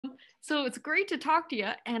So it's great to talk to you.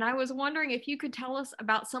 And I was wondering if you could tell us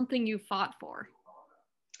about something you fought for.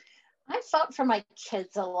 I fought for my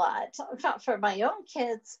kids a lot. I fought for my own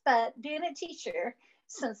kids, but being a teacher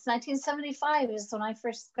since 1975 is when I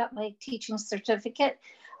first got my teaching certificate.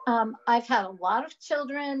 I've had a lot of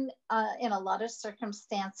children in a lot of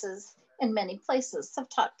circumstances in many places. I've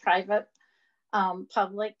taught private,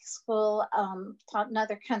 public school, taught in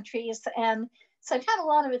other countries, and so I've had a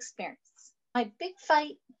lot of experience. My big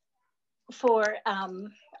fight for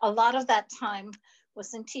a lot of that time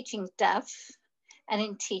was in teaching deaf and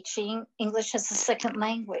in teaching English as a second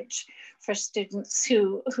language for students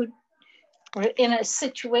who were in a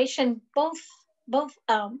situation. Both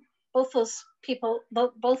those people,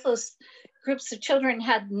 both those groups of children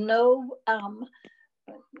had no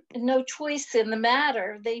choice in the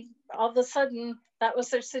matter. They all of a sudden that was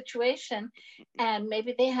their situation, and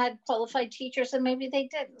maybe they had qualified teachers and maybe they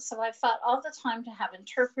didn't. So I fought all the time to have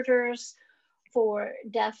interpreters for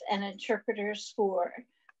deaf and interpreters for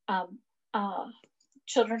um, uh,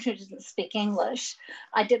 children who didn't speak English.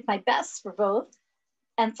 I did my best for both,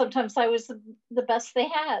 and sometimes I was the best they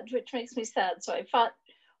had, which makes me sad. So I fought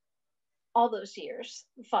all those years,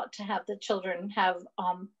 fought to have the children have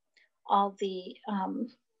all the um,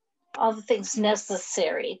 all the things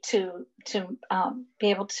necessary to be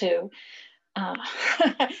able to uh,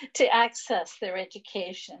 to access their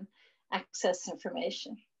education, access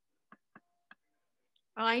information.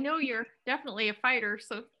 Well, I know you're definitely a fighter,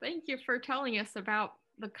 so thank you for telling us about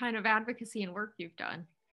the kind of advocacy and work you've done.